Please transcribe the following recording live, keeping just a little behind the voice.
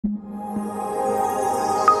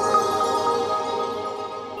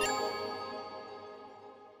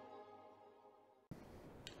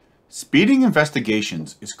Speeding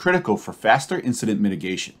investigations is critical for faster incident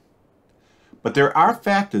mitigation. But there are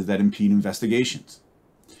factors that impede investigations.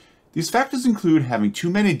 These factors include having too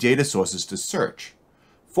many data sources to search,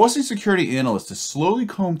 forcing security analysts to slowly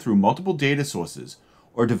comb through multiple data sources,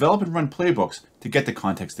 or develop and run playbooks to get the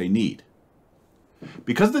context they need.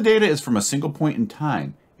 Because the data is from a single point in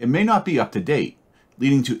time, it may not be up to date,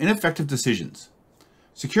 leading to ineffective decisions.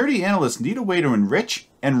 Security analysts need a way to enrich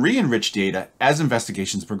and re-enrich data as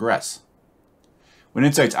investigations progress. When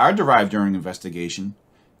insights are derived during investigation,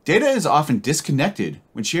 data is often disconnected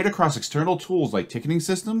when shared across external tools like ticketing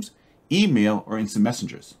systems, email, or instant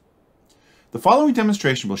messengers. The following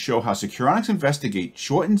demonstration will show how Securonix Investigate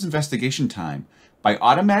shortens investigation time by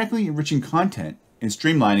automatically enriching content and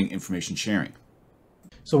streamlining information sharing.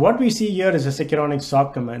 So what we see here is a Securonix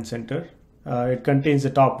SOC command center. It contains the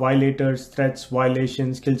top violators, threats,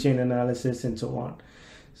 violations, kill chain analysis, and so on.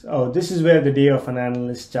 So this is where the day of an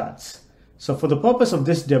analyst starts. So for the purpose of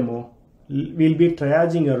this demo, we'll be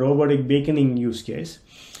triaging a robotic beaconing use case.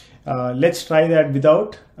 Let's try that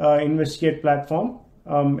without Investigate platform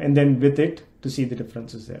and then with it to see the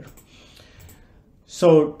differences there.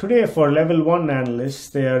 So today for level 1 analysts,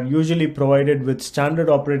 they are usually provided with standard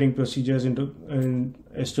operating procedures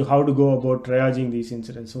as to how to go about triaging these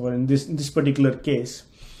incidents. So in this particular case,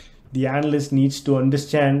 the analyst needs to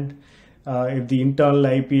understand if the internal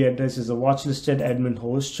IP address is a watchlisted admin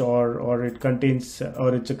host or it contains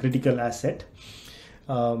or it's a critical asset,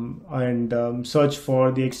 and search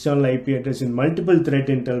for the external IP address in multiple threat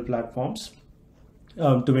intel platforms.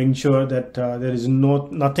 To ensure that there is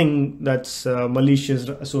nothing that's malicious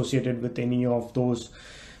associated with any of those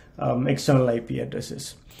external IP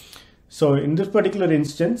addresses. So in this particular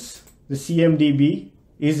instance, the CMDB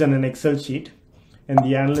is on an Excel sheet and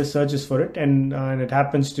the analyst searches for it, and it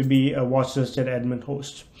happens to be a watchlisted admin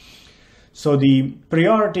host. So the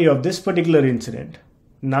priority of this particular incident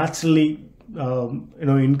naturally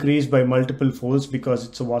increased by multiple folds because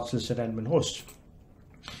it's a watchlisted admin host.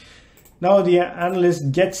 Now the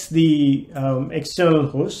analyst gets the external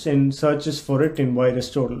host and searches for it in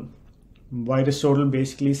VirusTotal. VirusTotal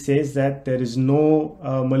basically says that there is no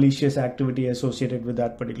malicious activity associated with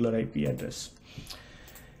that particular IP address.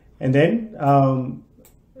 And then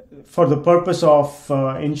for the purpose of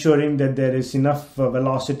ensuring that there is enough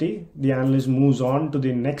velocity, the analyst moves on to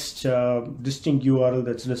the next distinct URL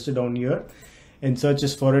that's listed on here and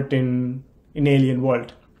searches for it in alien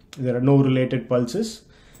world. There are no related pulses.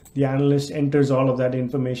 The analyst enters all of that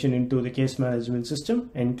information into the case management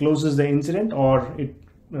system and closes the incident, or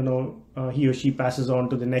he or she passes on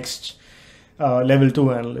to the next level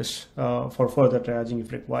 2 analyst for further triaging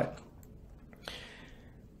if required.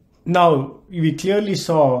 Now, we clearly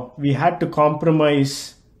saw we had to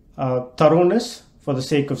compromise thoroughness for the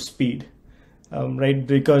sake of speed, right?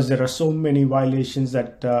 Because there are so many violations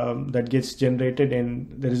that gets generated,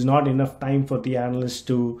 and there is not enough time for the analyst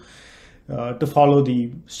to follow the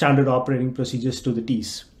standard operating procedures to the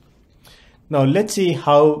T's. Now let's see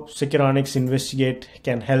how Securonix Investigate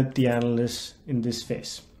can help the analyst in this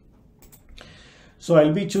phase. So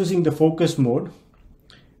I'll be choosing the focus mode,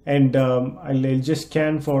 and I'll just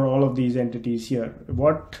scan for all of these entities here.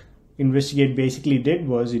 What Investigate basically did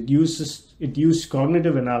was it used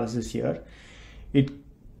cognitive analysis here. It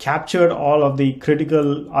captured all of the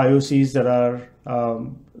critical IOCs that are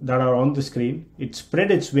on the screen. It spread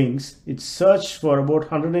its wings. It searched for about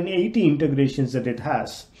 180 integrations that it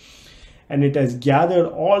has, and it has gathered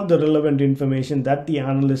all the relevant information that the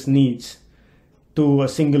analyst needs to a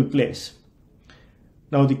single place.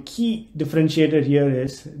 Now the key differentiator here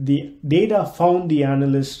is the data found the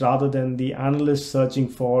analyst rather than the analyst searching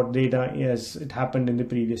for data as it happened in the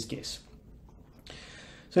previous case.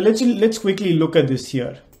 So let's quickly look at this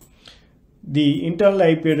here. The internal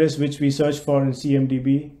IP address which we searched for in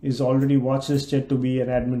CMDB is already watchlisted to be an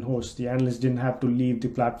admin host. The analyst didn't have to leave the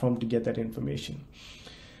platform to get that information.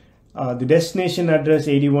 The destination address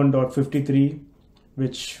 81.53,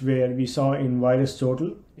 where we saw in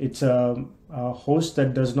VirusTotal, it's a host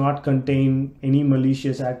that does not contain any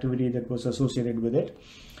malicious activity that was associated with it.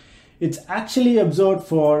 It's actually observed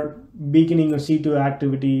for beaconing or C2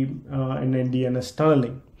 activity and DNS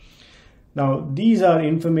tunneling. Now, these are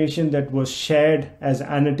information that was shared as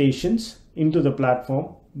annotations into the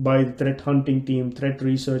platform by the threat hunting team, threat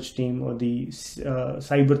research team, or the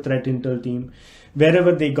cyber threat intel team.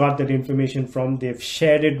 Wherever they got that information from, they've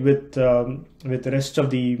shared it with the rest of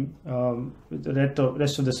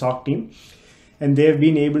the SOC team, and they've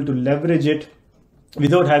been able to leverage it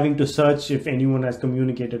without having to search if anyone has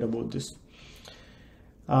communicated about this.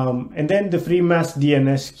 And then the free mask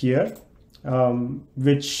DNS here.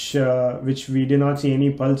 which we did not see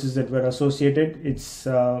any pulses that were associated. It's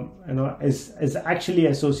is actually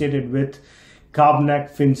associated with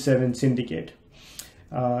Carbonite Fin7 syndicate,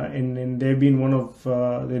 and they've been one of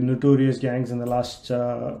the notorious gangs in the last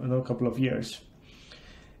couple of years.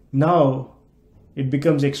 Now it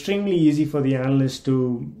becomes extremely easy for the analyst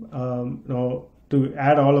to to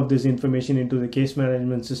add all of this information into the case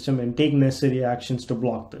management system and take necessary actions to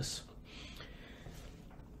block this.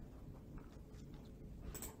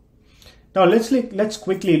 Now let's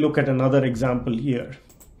quickly look at another example here.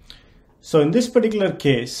 So in this particular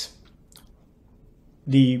case,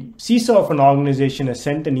 the CISO of an organization has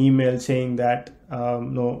sent an email saying that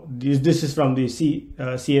this is from the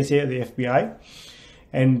CSA, the FBI,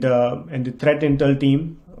 and the threat intel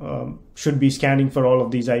team should be scanning for all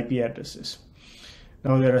of these IP addresses.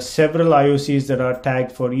 Now there are several IOCs that are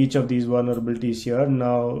tagged for each of these vulnerabilities here.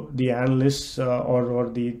 Now the analysts or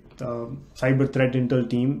the cyber threat intel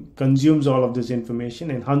team consumes all of this information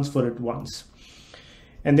and hunts for it once,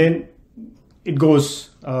 and then it goes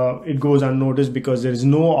unnoticed because there is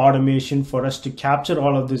no automation for us to capture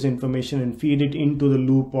all of this information and feed it into the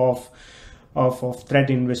loop of threat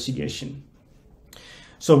investigation.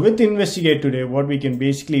 So with Investigate today, what we can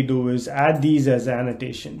basically do is add these as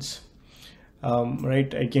annotations.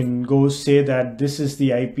 Right, I can go say that this is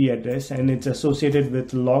the IP address and it's associated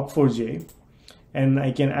with log4j, and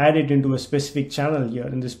I can add it into a specific channel here.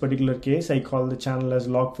 In this particular case, I call the channel as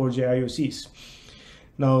log4j IOCs.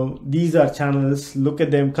 Now these are channels, look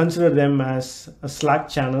at them, consider them as Slack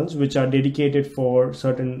channels which are dedicated for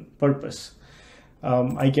certain purpose.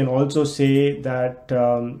 I can also say that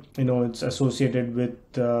it's associated with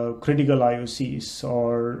critical IOCs,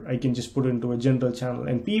 or I can just put it into a general channel,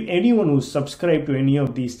 and anyone who's subscribed to any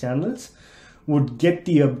of these channels would get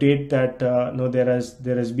the update that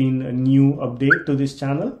there has been a new update to this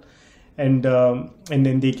channel, and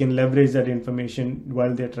then they can leverage that information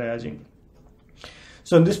while they're triaging.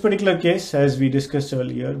 So in this particular case, as we discussed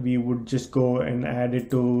earlier, we would just go and add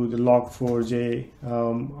it to the log4j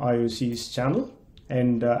IOCs channel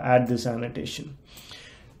and add this annotation.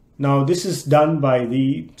 Now this is done by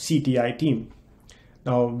the CTI team.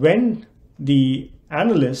 Now when the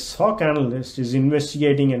SOC analyst is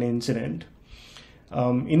investigating an incident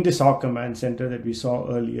in the SOC command center that we saw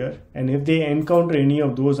earlier, and if they encounter any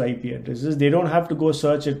of those IP addresses, they don't have to go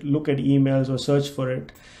search it, look at emails or search for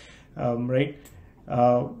it, right?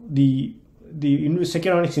 The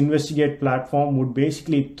Securonix Investigate platform would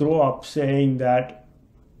basically throw up saying that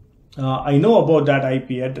I know about that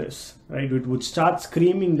IP address, right? It would start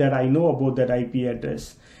screaming that I know about that IP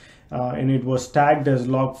address, and it was tagged as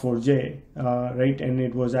log4j, right? And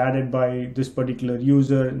it was added by this particular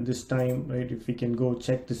user this time, right? If we can go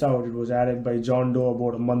check this out, it was added by John Doe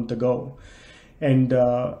about a month ago. And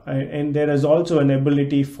there is also an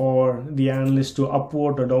ability for the analyst to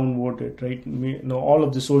upvote or downvote it, right? All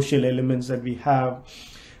of the social elements that we have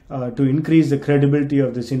to increase the credibility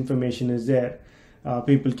of this information is there.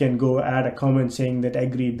 People can go add a comment saying that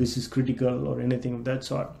agreed, this is critical, or anything of that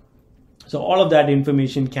sort. So all of that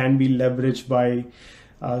information can be leveraged by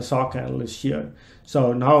SOC analysts here.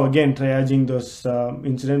 So now again, triaging those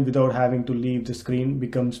incident without having to leave the screen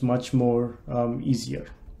becomes much more easier.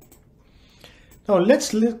 Now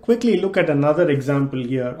let's quickly look at another example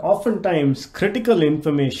here. Oftentimes critical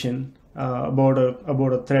information about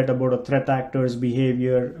a threat actor's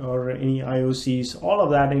behavior or any IOCs, all of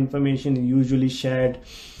that information is usually shared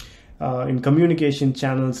in communication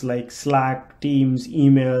channels like Slack, Teams,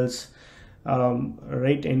 emails,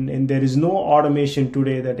 right? And there is no automation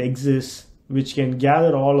today that exists which can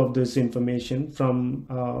gather all of this information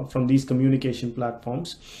from these communication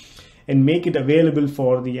platforms and make it available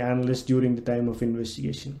for the analyst during the time of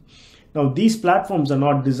investigation. Now, these platforms are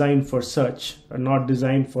not designed for search, are not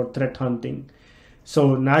designed for threat hunting.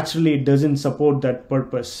 So naturally, it doesn't support that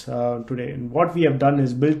purpose today. And what we have done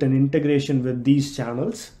is built an integration with these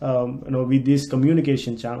channels, with these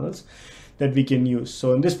communication channels that we can use.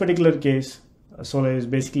 So in this particular case, Solay has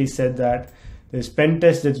basically said that there's pen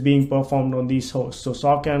test that's being performed on these hosts. So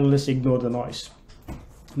SOC analysts ignore the noise.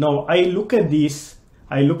 Now, I look at these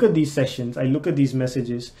sessions, I look at these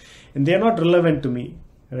messages, and they're not relevant to me.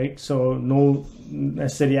 Right, so no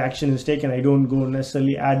necessary action is taken. I don't go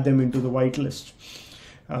necessarily add them into the whitelist.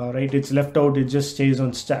 Right, it's left out. It just stays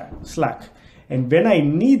on Slack. And when I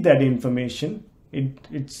need that information,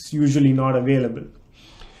 it's usually not available.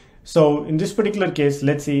 So in this particular case,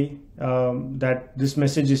 let's say that this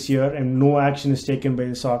message is here and no action is taken by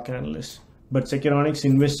the SOC analyst. But Securonix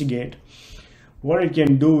Investigate, what it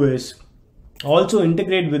can do is also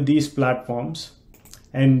integrate with these platforms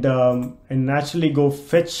and naturally go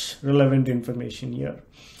fetch relevant information here.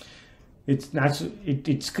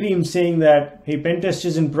 It screams saying that, hey, pen test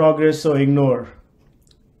is in progress, so ignore.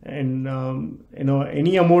 And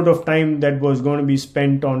any amount of time that was going to be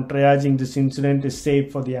spent on triaging this incident is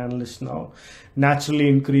saved for the analyst now, naturally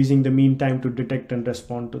increasing the mean time to detect and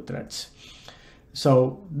respond to threats.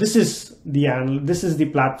 So this is the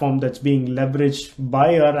platform that's being leveraged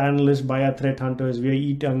by our analysts, by our threat hunters. We are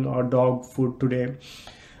eating our dog food today,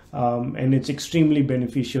 and it's extremely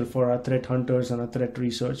beneficial for our threat hunters and our threat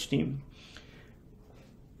research team.